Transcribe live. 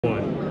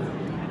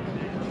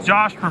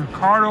Josh from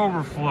Card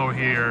Overflow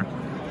here,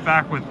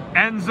 back with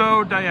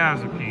Enzo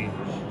Diazepine.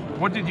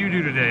 What did you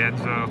do today,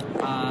 Enzo?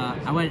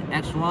 I went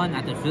X1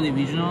 at the Philly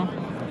Regional,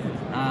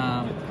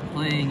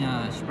 playing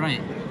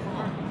Spright.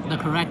 The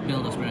correct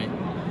build of Spright.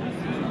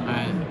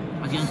 Alright,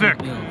 I was getting Sick.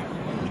 build.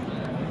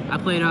 I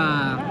played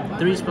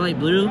 3 Spright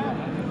Blue,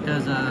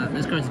 because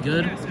this card's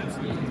good.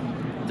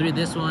 3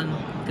 this one,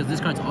 because this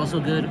card's also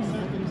good.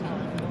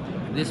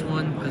 This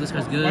one, because this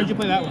card's good. Why'd you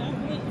play that one?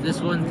 This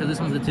one, because this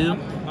one's the 2.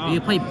 If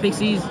you play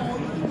Pixies,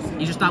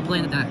 you should stop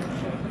playing the deck.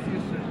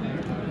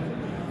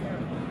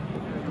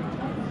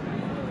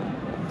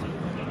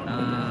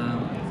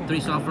 3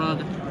 Soft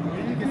Frog.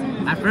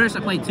 At first, I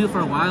played 2 for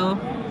a while,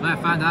 but I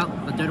found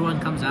out the 3rd one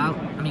comes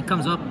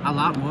up a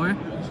lot more.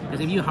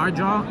 Because if you hard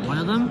draw one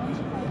of them,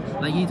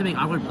 like, you need to make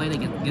awkward play to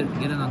get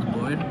it on the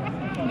board.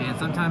 And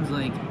sometimes,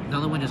 like, the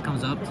other one just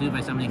comes up too by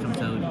summoning from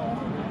Toad.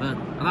 But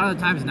a lot of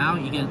the times now,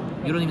 you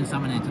don't even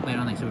summon it to play it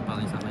on like Super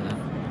Poly and stuff like that.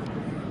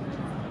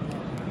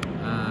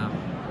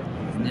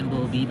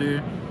 Nimble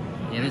Bieber.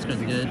 Yeah, this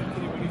card's good.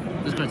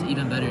 This card's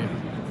even better.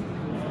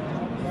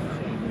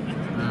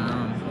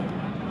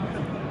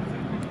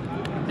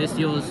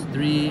 Fiallos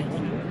 3.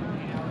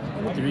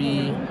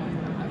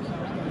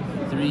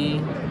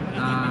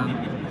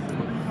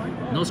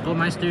 No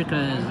Skullmeister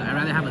because I'd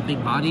rather have a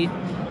big body.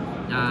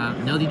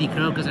 No DD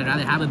Crow because I'd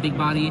rather have a big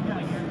body.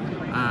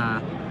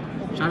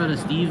 Shout out to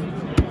Steve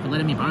for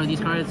letting me borrow these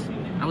cards.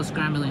 I was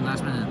scrambling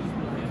last minute.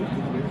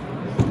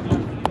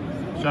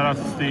 Shout out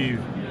to Steve.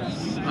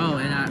 Oh,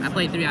 and I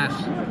played 3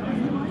 Ash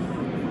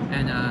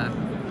and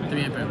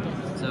 3 Emperor,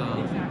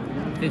 so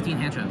 15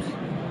 hand traps.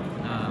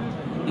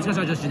 These cards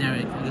are just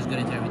generic. They're just good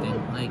into everything,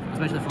 like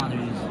especially the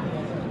Foundries.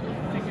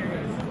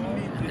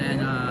 And then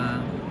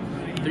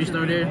 3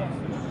 Starter,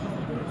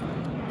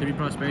 3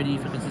 Prosperity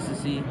for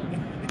consistency,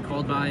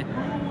 Called by,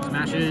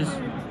 Smashers.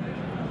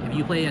 If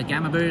you play a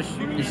Gamma Burst,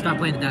 you should stop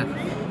playing the deck.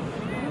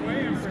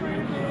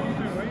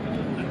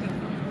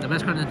 The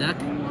best card in the deck,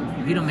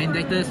 if you don't main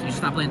deck this, you should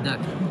stop playing the deck.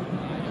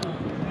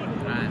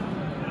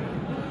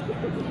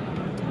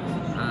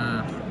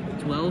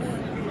 Alright. 12.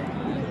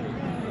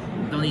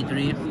 Don't need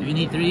 3. If you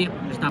need 3,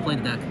 just stop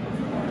playing the deck.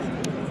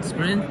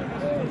 Sprint.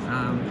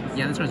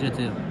 Yeah, this card's good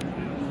too.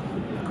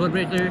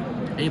 Codebreaker.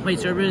 If you play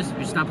Cerberus, you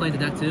should stop playing the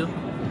deck too.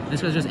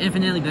 This card's just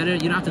infinitely better. You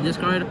don't have to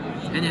discard.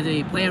 And if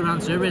they play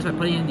around Cerberus by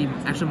putting in the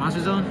extra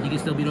monster zone, you can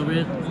still beat over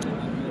it.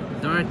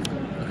 Dark.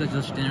 This card's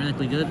just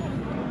generically good.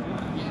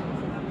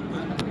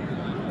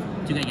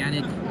 2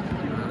 Gigantic.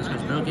 This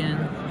card's broken.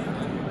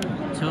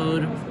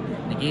 Toad.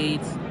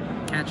 Negates.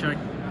 Cat Shark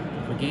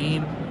for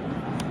game.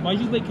 Why'd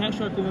you play Cat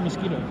Shark over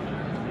Mosquito?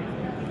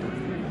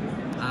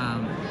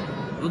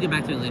 We'll get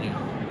back to it later.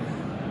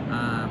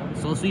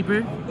 Soul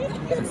Sweeper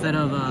instead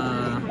of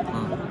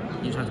well,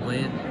 you just have to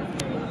play it.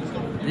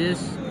 This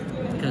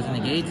because it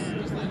negates.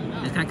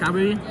 This Cat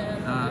Cavalry.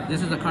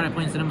 This is a card I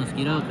play instead of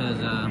Mosquito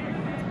because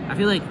I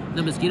feel like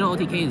the Mosquito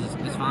OTK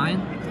is fine,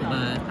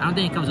 but I don't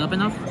think it comes up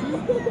enough.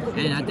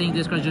 And I think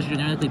this card's just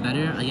generically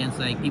better against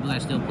like people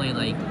that still play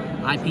like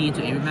IP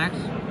into Avermax.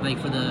 Like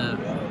for the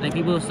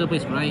people who still play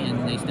Spright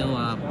and they still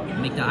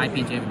make the IP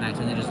into Avermax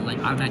and they just like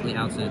automatically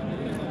outs it.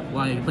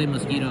 While if you play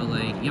Mosquito,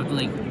 like you have to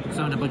like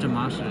summon a bunch of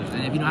monsters,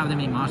 and if you don't have that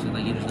many monsters,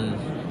 like you just lose.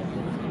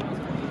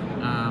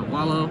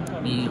 Wallow,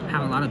 you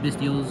have a lot of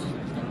Bestials,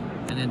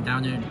 and then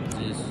down there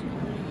is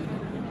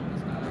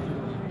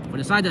for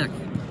the side deck.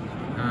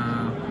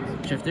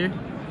 Shifter.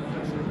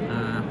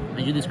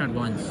 I drew this card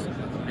once,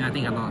 and I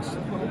think I lost.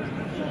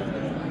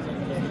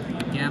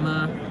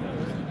 Gamma,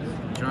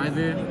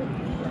 Driver.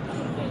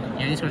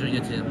 Yeah, these cards are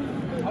good too.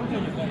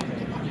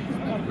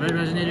 Red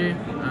Resonator.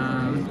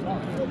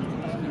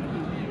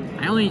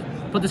 I only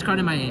put this card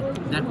in my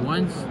deck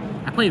once.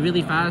 I play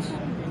really fast,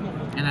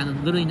 and I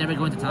literally never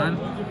go into time.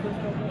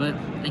 But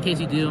in case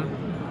you do,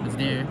 it's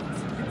there.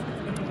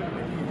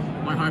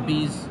 1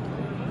 Harpies.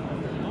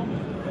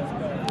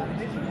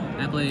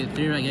 I play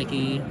 3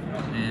 Raigeki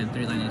and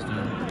 3 Lightning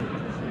Storm.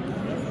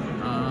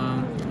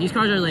 These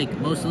cards are like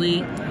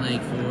mostly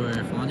like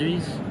for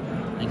Foundries,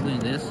 including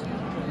this,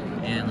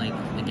 and like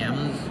the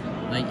Gammas.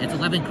 Like it's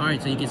 11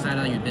 cards, so you can side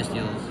out your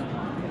Bestials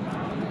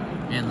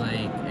and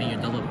your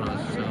double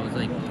cross. So it's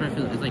like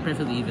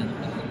perfectly even.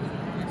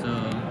 So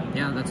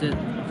yeah, that's it.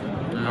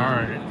 All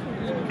right.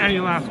 Any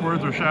last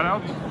words or shout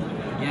outs?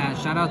 Yeah,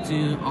 shout out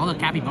to all the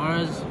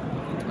capybaras.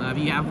 If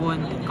you have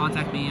one,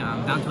 contact me.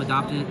 I'm down to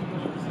adopt it.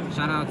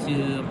 Shout out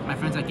to my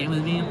friends that game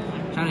with me.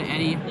 Shout out to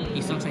Eddie.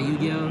 He sucks at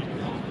Yu-Gi-Oh.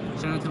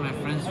 Shout out to my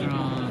friends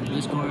from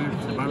Discord,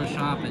 the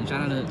barbershop, and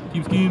shout out to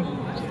Team Scheme.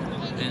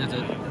 And that's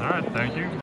it. All right, thank you.